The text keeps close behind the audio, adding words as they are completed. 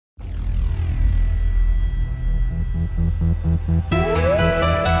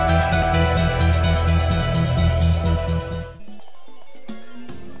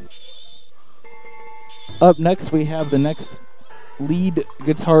Up next, we have the next lead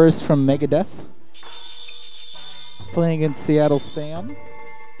guitarist from Megadeth playing against Seattle Sam.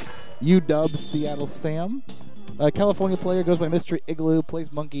 UW Seattle Sam. California player, goes by Mr Igloo,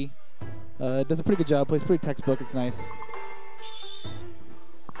 plays monkey. Does a pretty good job, plays pretty textbook, it's nice.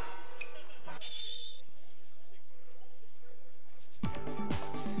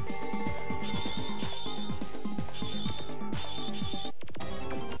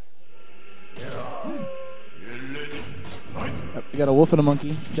 We got a wolf and a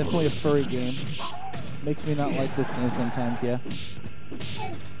monkey. Definitely a furry game. Makes me not like this game sometimes, yeah.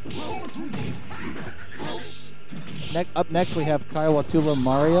 Up next we have Kai Watula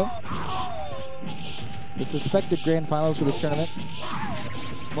Mario. The suspected grand finals for this tournament.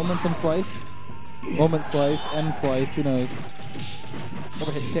 Momentum slice. Moment slice. M slice. Who knows?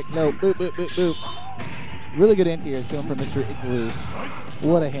 Overhead tick. No. Boop, boop, boop, boop. Really good anti-airs going from Mr. Igloo.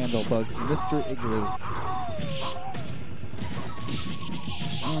 What a handle, bugs. Mr. Igloo.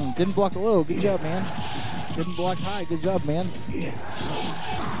 Didn't block low. Good job, man. Didn't block high. Good job, man. Hey.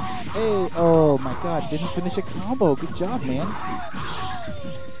 Oh, my God. Didn't finish a combo. Good job, man. All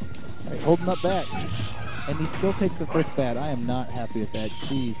right, holding up back. And he still takes the first bat. I am not happy with that.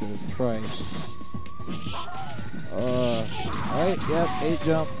 Jesus Christ. All right. Yep. 8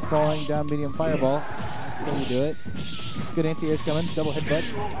 jump. Falling down medium fireball. That's how you do it. Good anti-airs coming. Double headbutt.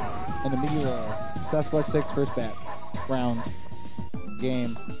 And a medium Sasquatch 6 first bat. Round.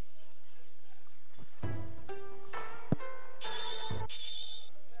 Game.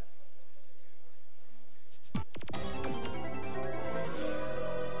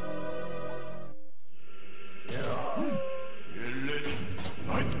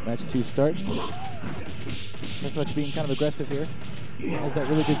 Match 2 start. Sasquatch being kind of aggressive here. Has that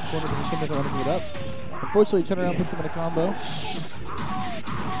really good corner position, doesn't want to give it up. Unfortunately, turn around, puts him in a combo.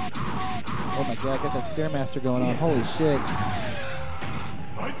 Oh my God, got that Stairmaster going on. Holy shit.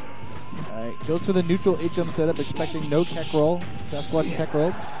 Alright, goes for the neutral 8 jump setup, expecting no tech roll. Sasquatch tech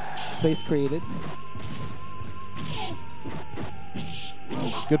roll. Space created.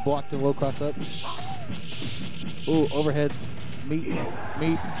 Good block to low cross up. Ooh, overhead. Meat.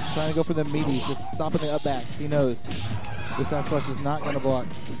 Trying to go for the meaties, just stopping the up backs. He knows. This Sasquatch is not going to block.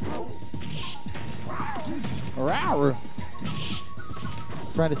 Rawr.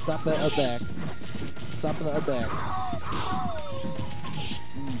 Trying to stop that up back. Stopping the up back.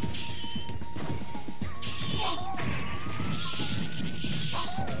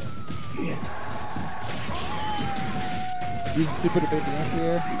 Uses super to bait the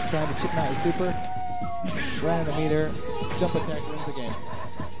anti-air. Trying to chip out his super. Right in the meter. Jump attack wins the game.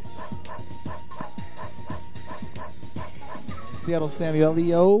 Seattle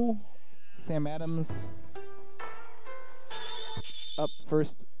Samuelio. Sam Adams. Up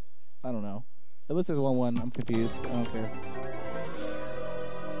first. I don't know. It looks like 1-1. I'm confused. I don't care.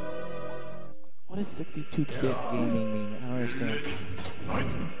 What does 62-bit gaming mean? I don't understand.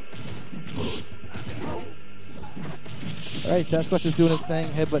 Alright, Sasquatch is doing his thing.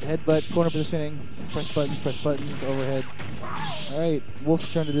 Headbutt, corner positioning. Press buttons, overhead. Alright, Wolf's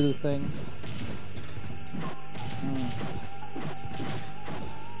turn to do this thing.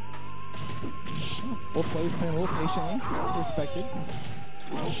 Both players playing a little patiently. Respected.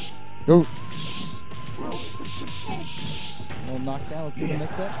 Go. Little knockdown. Let's see the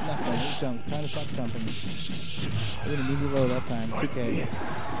mix up. Nothing. He jumps. Trying to stop jumping. We're going to meaty low that time. 2K.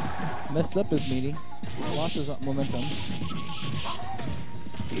 Messed up his meaty. Lost his momentum.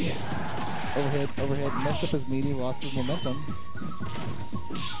 Overhead. Messed up his meaty. Lost his momentum.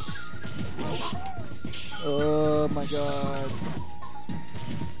 Oh my God.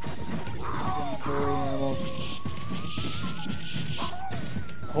 Furry animals.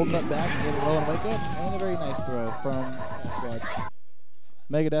 Holding up back, getting low and wake up, and a very nice throw from Sasquatch.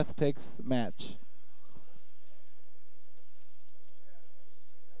 Megadeth takes the match.